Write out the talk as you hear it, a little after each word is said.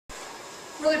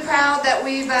Really proud that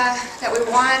we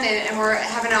won and we're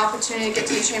having an opportunity to get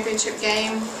to the championship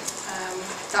game.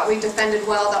 Thought we defended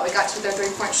well. Thought we got to their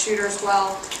three-point shooters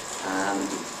well.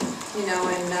 You know,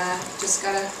 and just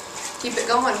gotta keep it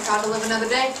going. Proud to live another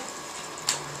day.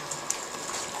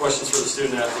 Questions for the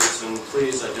student athletes, and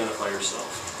please identify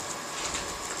yourself.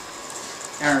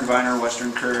 Aaron Viner,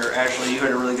 Western Courier. Ashley, you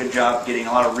had a really good job getting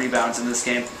a lot of rebounds in this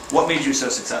game. What made you so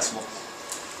successful?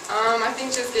 I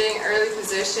think just getting early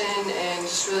position and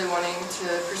just really wanting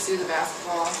to pursue the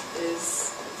basketball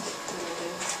is really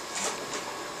good.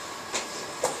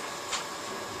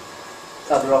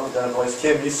 Top it off with Dunn Boys.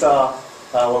 Kim, you saw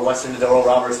when Western did the Oral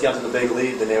Roberts get to the big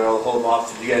lead, then they were able to hold them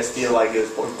off. Did you guys feel like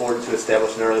it was important to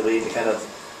establish an early lead to kind of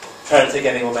try to take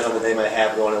any momentum that they might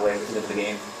have going away into the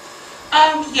game?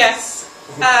 Yes.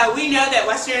 We know that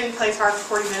Western plays hard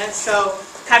for 40 minutes, so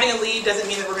having a lead doesn't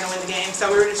mean that we're going to win the game. So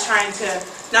we were just trying to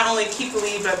not only keep the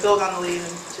lead, but build on the lead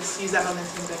and just use that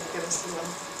momentum to get us to the win.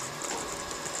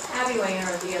 Abby Wanger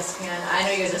with ESPN. I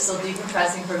know you guys are still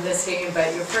decompressing from this game,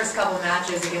 but your first couple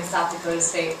matches against South Dakota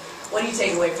State, what do you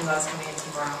take away from those coming in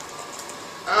tomorrow?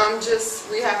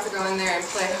 Just we have to go in there and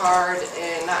play hard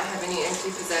and not have any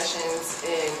empty possessions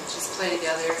and just play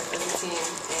together as a team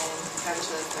and have each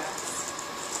other's backs.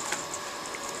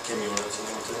 Kim, you want to say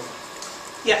that too?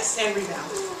 Yes, and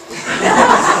rebound.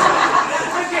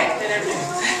 Okay. And everything.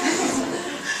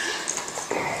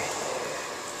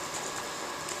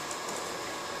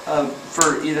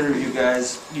 For either of you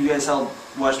guys held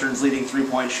Western's leading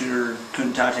three-point shooter,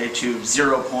 Kuntate, to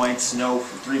 0 points, no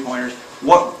three-pointers.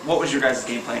 What was your guys'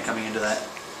 game plan coming into that?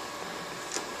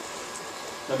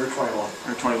 Number 21.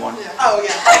 Or 21? Yeah. Oh,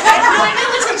 yeah. I knew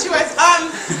which one she was.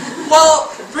 Well,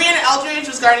 Brianna Eldridge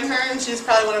was guarding her, and she's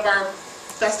probably one of our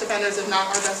best defenders, if not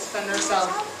our best defender. So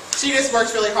she just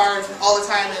works really hard all the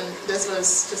time, and this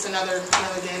was just another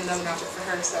game, another matchup for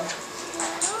her. So.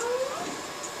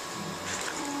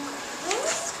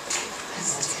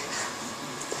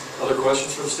 Other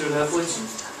questions for the student athletes?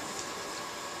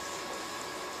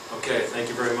 Okay, thank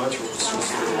you very much. We'll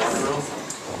dismiss you to the locker room.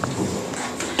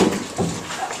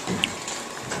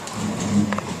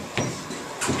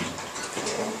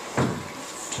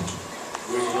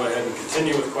 We can go ahead and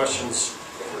continue with questions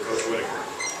for Coach Whitaker.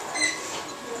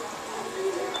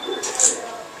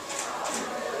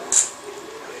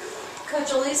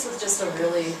 Coach, Elise with just a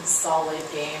really solid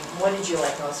game. What did you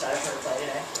like most out of her play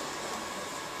today?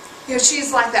 You know,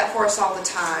 she's like that for us all the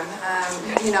time.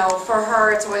 You know, for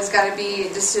her, it's always got to be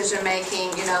decision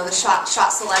making. You know, the shot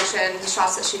selection, the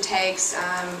shots that she takes.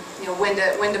 You know, when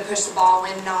to push the ball,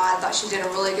 when not. I thought she did a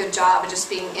really good job of just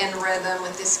being in rhythm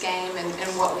with this game and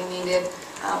what we needed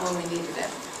when we needed it.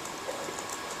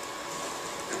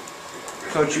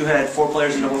 Coach, you had 4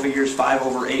 players in double figures, 5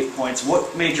 over 8 points.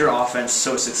 What made your offense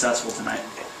so successful tonight?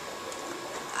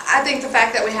 I think the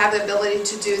fact that we have the ability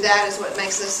to do that is what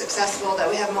makes us successful, that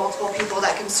we have multiple people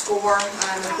that can score.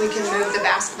 If we can move the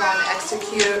basketball and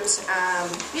execute,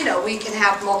 you know, we can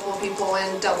have multiple people in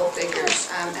double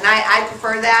figures. And I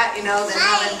prefer that, you know, than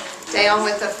having Dayon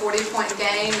with a 40-point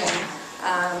game and,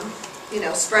 you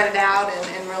know, spread it out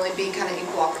and really be kind of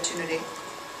equal opportunity.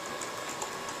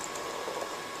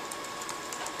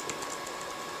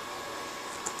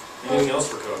 Anything else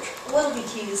for Coach? What will be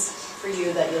keys for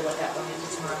you that you'll look at going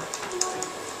into tomorrow?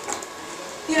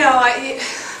 You know,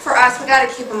 for us, we got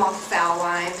to keep them off the foul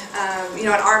line. You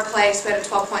know, at our place, we had a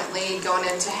 12-point lead going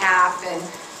into half, and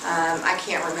I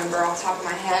can't remember off the top of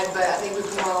my head, but I think we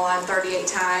put them on the line 38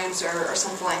 times or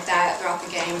something like that throughout the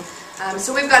game.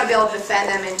 So we've got to be able to defend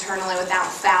them internally without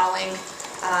fouling.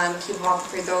 Keep them off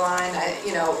the free throw line.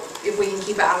 You know, if we can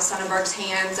keep it out of Sonnenberg's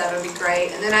hands, that would be great.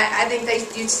 And then I think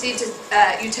you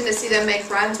tend to see them make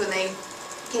runs when they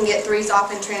can get threes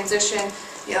off in transition.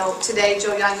 You know, today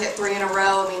Joe Young hit 3 in a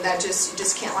row. I mean, you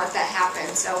just can't let that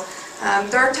happen. So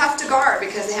they're tough to guard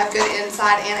because they have good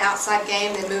inside and outside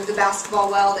game. They move the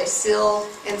basketball well. They seal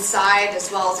inside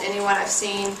as well as anyone I've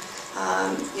seen.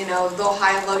 You know, they'll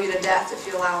high and low you to death if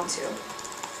you allow them to.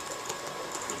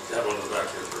 That one was back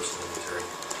here first.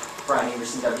 Brian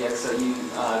Everson,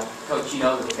 WXO. Coach, you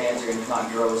know that the fans are going to come out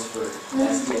in droves for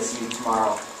SDSU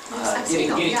tomorrow.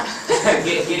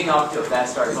 Getting off to a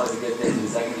fast start is always a good thing.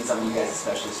 Is that going to be something you guys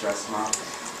especially stress tomorrow?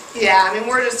 Yeah, I mean,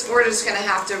 we're just going to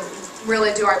have to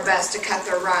really do our best to cut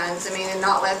their runs. I mean, and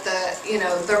not let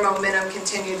their momentum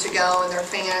continue to go and their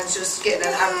fans just get in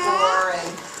an uproar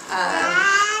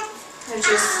and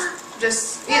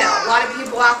just you know, a lot of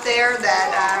people out there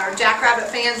that are Jackrabbit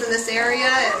fans in this area,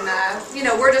 and you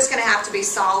know, we're just going to have to be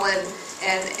solid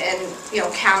and you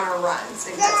know, counter runs. I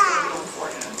think that's going to be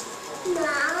important.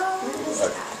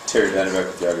 Terry Vanderbeck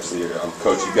with you, obviously.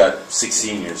 Coach, you've got 6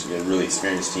 seniors. You've got a really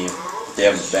experienced team. They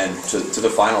haven't been to the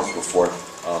finals before.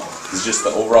 Is just the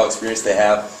overall experience they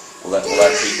have, will that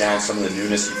take down some of the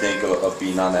newness, you think, of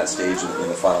being on that stage in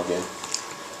the final game?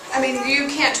 I mean, you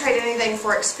can't trade anything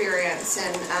for experience,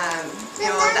 and you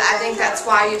know, I think that's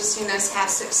why you've seen us have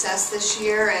success this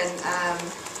year, and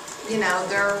you know,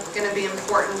 they're going to be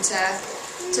important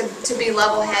to be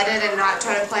level-headed and not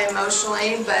try to play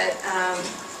emotionally, but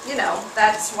you know,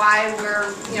 that's why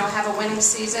we're, you know, have a winning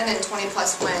season and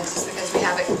 20-plus wins, is because we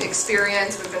have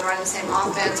experience, we've been running the same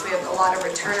offense, we have a lot of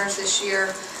returners this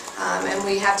year, and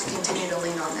we have to continue to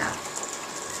lean on that.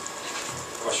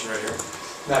 Question right here.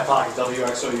 Matt Pocket,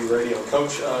 WXOU Radio.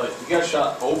 Coach, you guys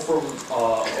shot over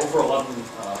 11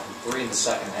 3 in the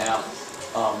second half.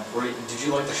 Did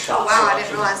you like the shot Oh, wow, selection? I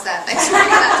didn't realize that. Thanks for bringing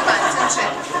that to my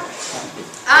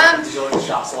attention. Did you like the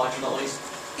shot selection at least?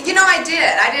 You know, I did.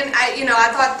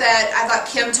 I thought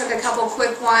Kim took a couple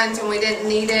quick ones and we didn't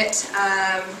need it.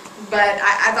 But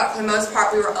I thought for the most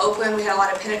part we were open. We had a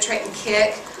lot of penetrate and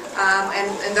kick.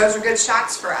 And those are good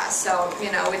shots for us. So,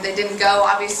 you know, they didn't go,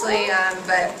 obviously,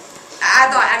 but I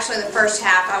thought actually in the first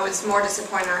half I was more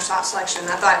disappointed in our shot selection.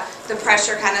 I thought the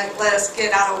pressure kind of let us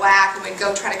get out of whack, and we'd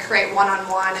go try to create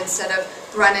one-on-one instead of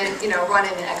running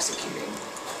and executing.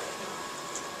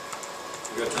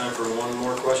 We've got time for one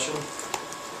more question.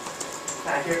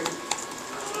 Back here.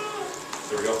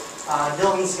 There we go.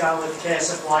 Dylan Scott with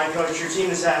KSFY. Coach, your team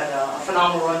has had a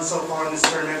phenomenal run so far in this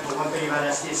tournament, but one thing about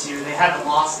SDSU, they haven't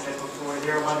lost in it before.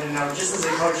 They're 11-0. Just as a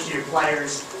coach to your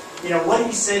players, you know, what do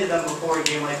you say to them before a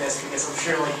game like this? Because I'm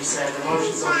sure, like you said, the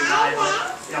emotions will be high,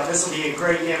 but, you know, this will be a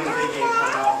great game and a big game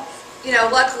coming up. You know,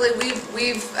 luckily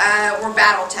we're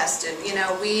battle tested. You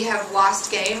know, we have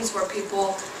lost games where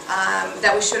people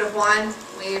that we should have won.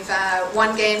 We've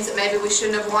won games that maybe we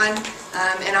shouldn't have won,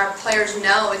 and our players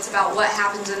know it's about what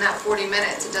happens in that 40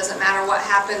 minutes. It doesn't matter what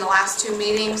happened the last 2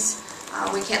 meetings.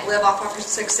 We can't live off our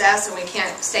success, and we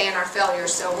can't stay in our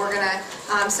failures. So we're going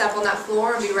to step on that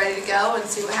floor and be ready to go and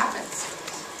see what happens.